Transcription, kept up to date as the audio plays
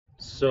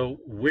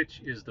So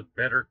which is the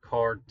better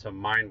card to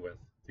mine with,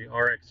 the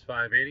RX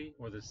 580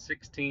 or the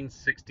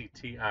 1660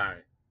 Ti?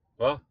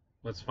 Well,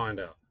 let's find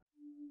out.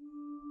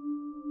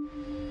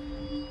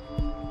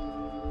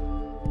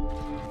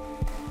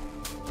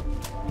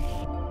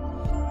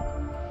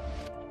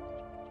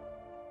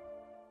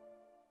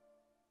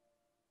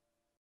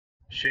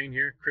 Shane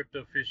here,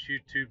 CryptoFish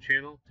YouTube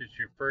channel. If it's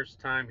your first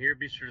time here,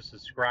 be sure to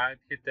subscribe,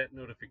 hit that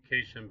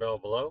notification bell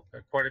below.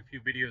 Got quite a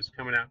few videos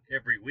coming out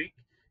every week,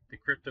 the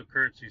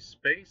cryptocurrency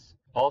space.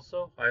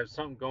 Also, I have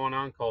something going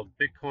on called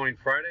Bitcoin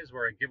Fridays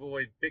where I give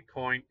away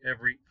Bitcoin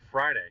every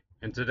Friday.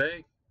 And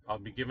today, I'll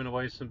be giving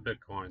away some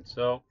Bitcoin.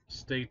 So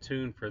stay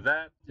tuned for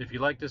that. If you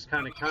like this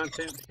kind of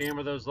content,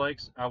 hammer those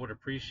likes. I would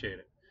appreciate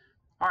it.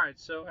 All right,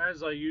 so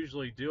as I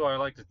usually do, I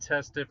like to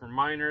test different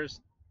miners,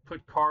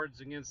 put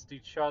cards against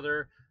each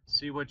other,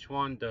 see which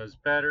one does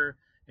better.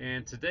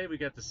 And today we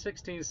got the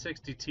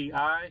 1660 Ti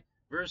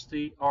versus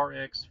the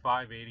RX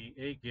 580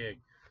 8 gig.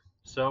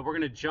 So we're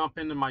going to jump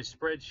into my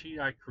spreadsheet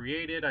I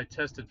created. I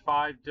tested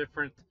 5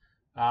 different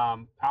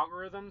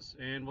algorithms,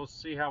 and we'll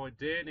see how it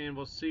did, and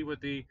we'll see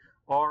what the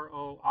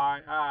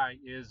ROII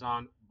is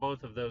on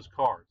both of those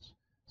cards.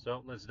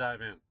 So let's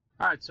dive in.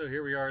 All right, so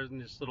here we are in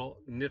this little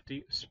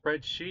nifty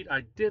spreadsheet.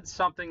 I did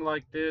something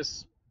like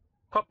this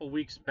a couple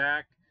weeks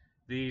back,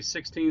 the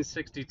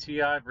 1660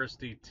 Ti versus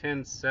the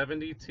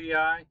 1070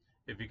 Ti.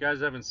 If you guys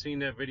haven't seen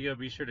that video,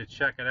 be sure to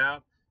check it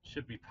out. It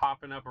should be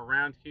popping up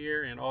around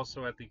here and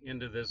also at the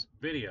end of this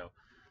video.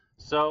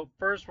 So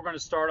first we're going to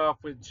start off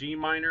with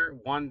Gminer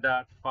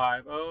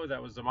 1.50.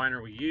 That was the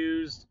miner we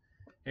used,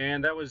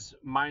 and that was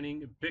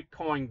mining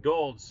Bitcoin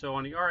Gold. So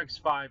on the RX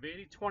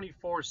 580,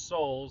 24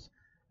 sols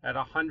at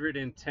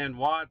 110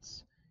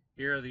 watts.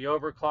 Here are the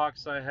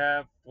overclocks I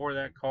have for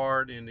that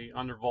card in the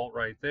undervolt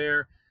right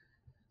there.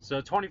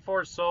 So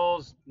 24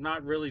 sols,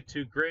 not really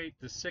too great.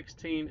 The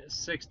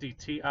 1660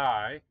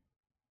 Ti,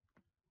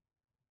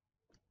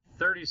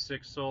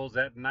 36 sols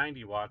at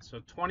 90 watts. So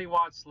 20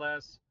 watts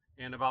less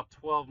and about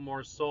 12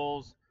 more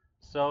sols.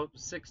 So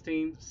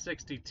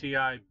 1660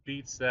 Ti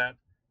beats that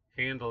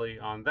handily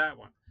on that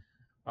one.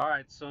 All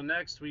right, so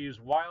next we use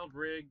Wild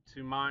Rig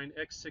to mine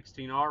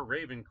X16R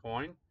Raven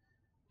coin.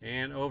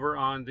 And over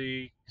on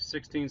the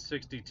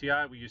 1660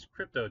 Ti, we use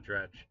Crypto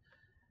Dredge.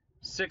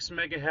 6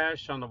 mega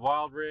hash on the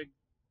Wild Rig,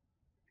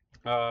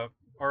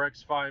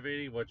 RX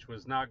 580, which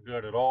was not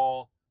good at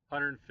all.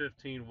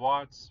 115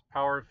 watts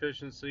power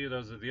efficiency,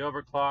 those are the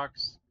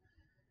overclocks.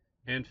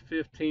 And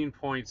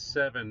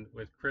 15.7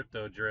 with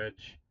Crypto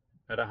Dredge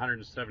at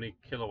 170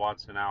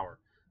 kilowatts an hour.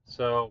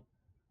 So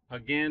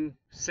again,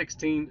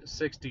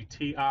 1660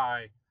 Ti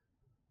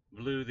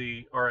blew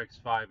the RX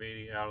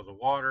 580 out of the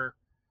water.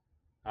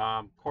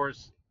 Of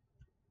course,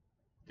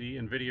 the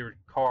NVIDIA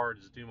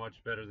cards do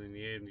much better than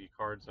the AMD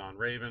cards on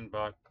Raven,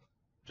 but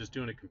just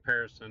doing a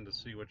comparison to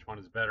see which one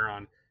is better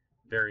on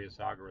various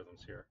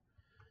algorithms here.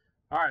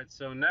 All right,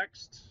 so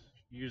next,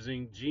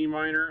 using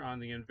Gminer on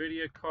the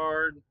NVIDIA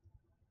card,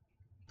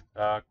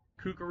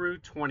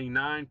 Kookaroo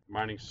 29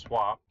 mining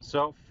swap.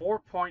 So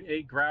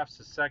 4.8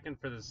 graphs a second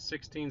for the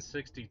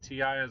 1660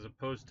 Ti as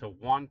opposed to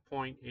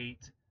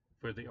 1.8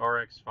 for the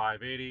RX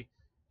 580.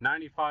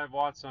 95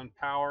 watts on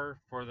power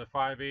for the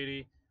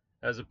 580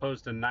 as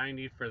opposed to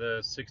 90 for the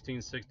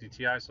 1660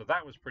 Ti, so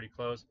that was pretty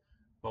close.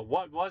 But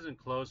what wasn't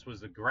close was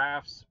the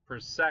graphs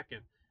per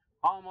second.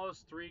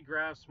 Almost 3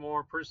 graphs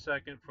more per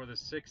second for the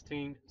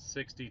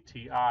 1660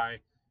 Ti,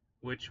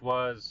 which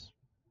was,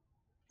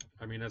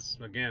 I mean, that's,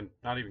 again,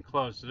 not even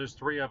close. So there's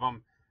 3 of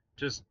them,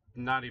 just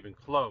not even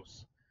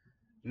close.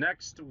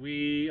 Next,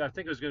 I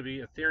think it was going to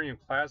be Ethereum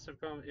Classic,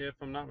 if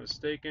I'm not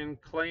mistaken.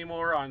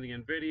 Claymore on the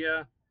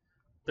NVIDIA.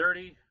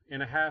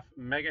 30.5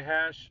 mega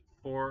hash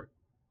for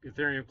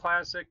Ethereum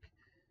Classic.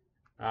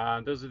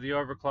 Those are the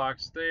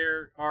overclocks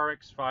there.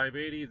 RX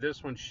 580.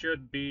 This one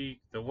should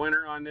be the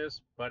winner on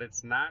this, but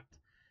it's not.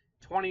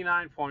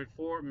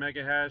 29.4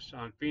 mega hash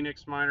on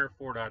Phoenix Miner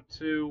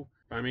 4.2.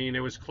 I mean, it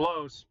was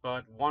close,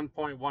 but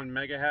 1.1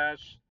 mega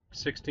hash.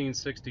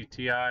 1660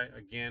 Ti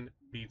again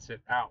beats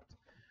it out.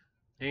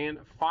 And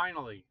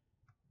finally,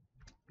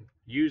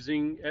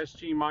 using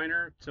SG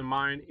Miner to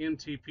mine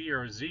MTP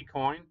or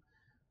Zcoin.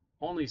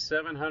 Only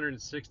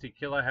 760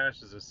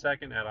 kilohashes a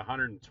second at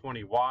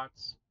 120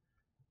 watts.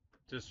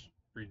 Just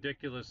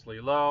ridiculously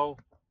low.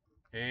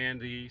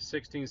 And the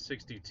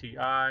 1660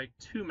 Ti,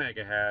 2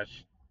 mega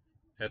hash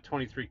at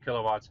 23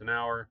 kilowatts an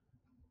hour.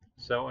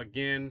 So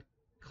again,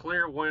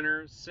 clear winner,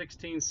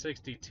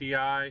 1660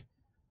 Ti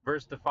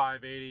versus the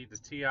 580. The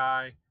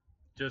Ti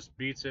just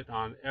beats it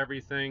on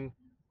everything.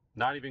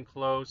 Not even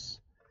close.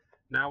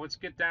 Now let's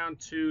get down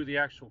to the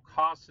actual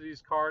cost of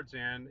these cards,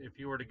 and if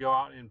you were to go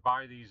out and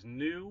buy these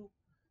new,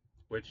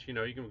 which, you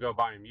know, you can go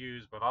buy them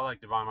used, but I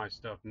like to buy my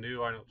stuff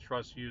new. I don't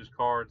trust used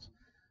cards.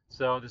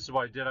 So this is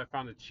what I did. I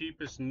found the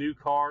cheapest new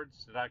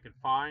cards that I could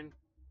find,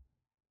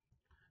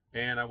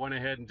 and I went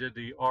ahead and did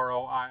the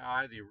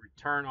ROII, the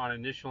return on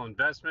initial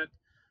investment.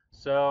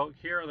 So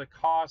here are the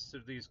costs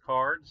of these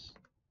cards.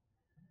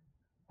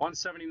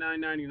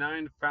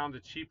 $179.99 found the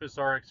cheapest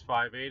RX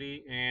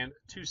 580, and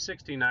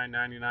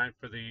 $269.99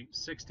 for the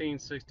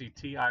 1660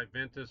 Ti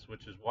Ventus,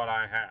 which is what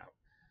I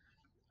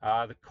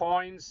have. The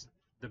coins,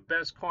 the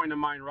best coin to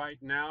mine right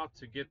now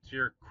to get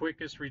your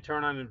quickest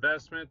return on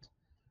investment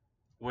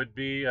would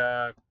be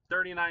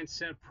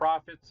 39-cent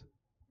profit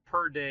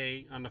per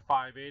day on the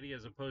 580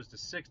 as opposed to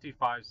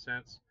 65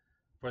 cents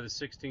for the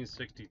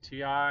 1660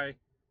 Ti.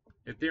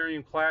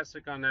 Ethereum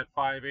Classic on that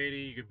 580,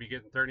 you could be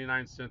getting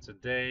 39 cents a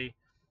day.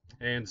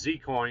 And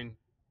Zcoin,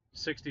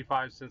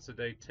 65 cents a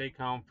day take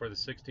home for the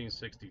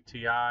 1660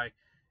 Ti.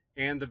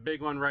 And the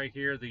big one right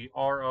here, the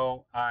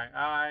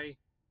ROII,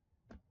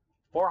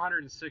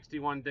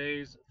 461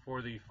 days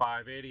for the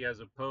 580 as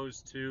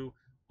opposed to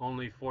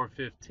only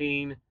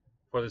 415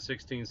 for the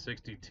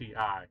 1660 Ti.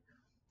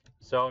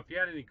 So if you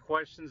had any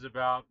questions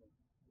about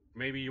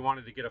maybe you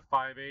wanted to get a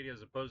 580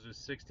 as opposed to a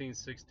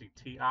 1660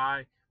 Ti,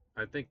 I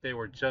think they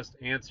were just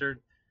answered.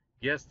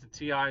 Yes, the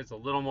Ti is a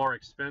little more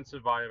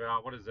expensive by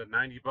about, what is it,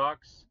 90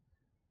 bucks?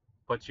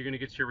 But you're going to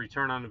get your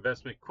return on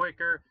investment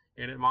quicker,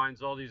 and it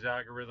mines all these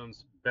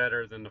algorithms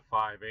better than the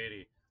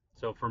 580.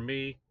 So for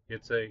me,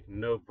 it's a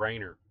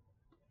no-brainer.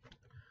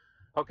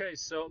 Okay,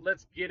 so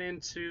let's get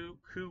into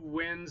who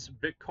wins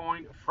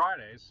Bitcoin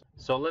Fridays.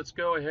 So let's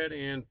go ahead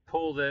and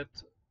pull that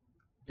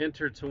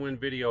Enter to Win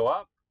video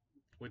up,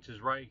 which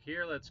is right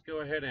here. Let's go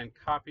ahead and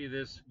copy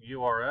this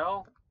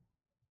URL.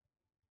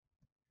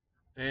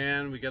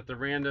 And we got the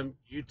random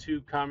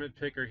YouTube comment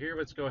picker here.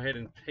 Let's go ahead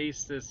and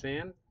paste this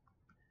in.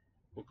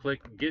 We'll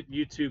click Get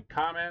YouTube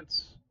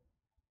Comments.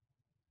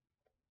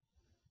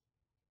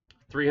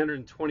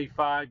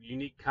 325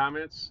 unique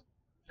comments.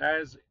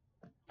 As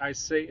I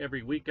say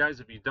every week, guys,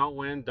 if you don't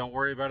win, don't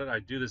worry about it. I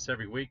do this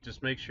every week.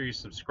 Just make sure you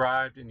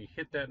subscribed and you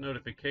hit that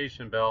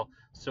notification bell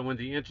so when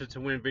the Enter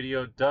to Win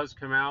video does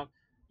come out,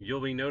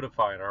 you'll be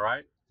notified, all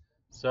right?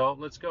 So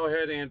let's go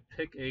ahead and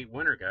pick a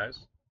winner,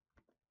 guys.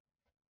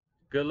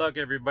 Good luck,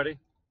 everybody.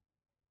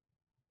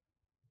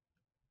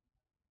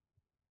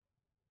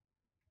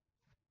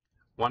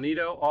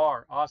 Juanito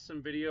R,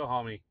 awesome video,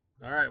 homie.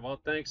 All right, well,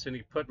 thanks. And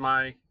he put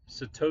my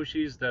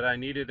Satoshis that I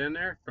needed in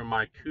there from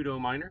my Kudo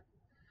miner.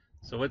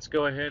 So let's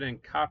go ahead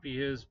and copy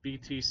his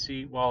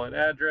BTC wallet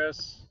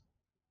address.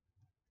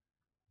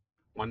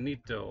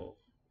 Juanito,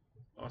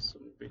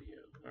 awesome video.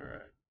 All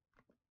right.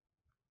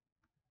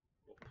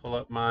 We'll pull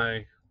up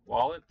my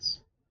wallets.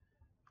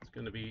 It's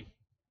going to be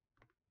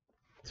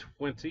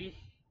 20.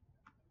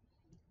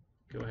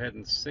 Go ahead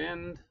and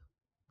send.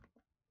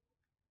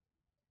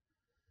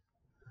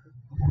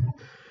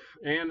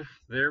 And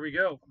there we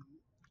go.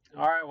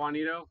 All right,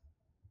 Juanito.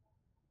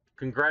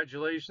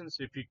 Congratulations.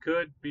 If you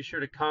could, be sure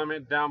to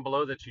comment down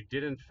below that you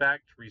did in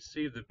fact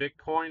receive the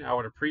Bitcoin. I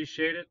would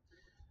appreciate it.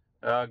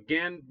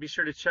 Again, be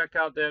sure to check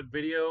out that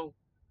video,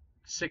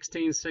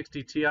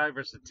 1660 Ti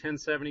versus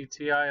 1070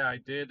 Ti I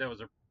did. That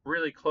was a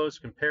really close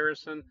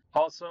comparison.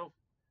 Also,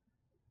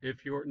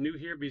 if you're new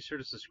here, be sure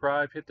to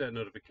subscribe, hit that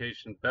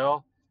notification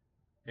bell.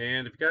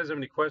 And if you guys have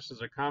any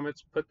questions or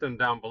comments, put them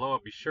down below. I'll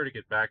be sure to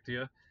get back to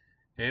you.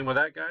 And with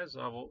that, guys,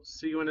 I will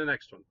see you in the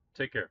next one.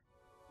 Take care.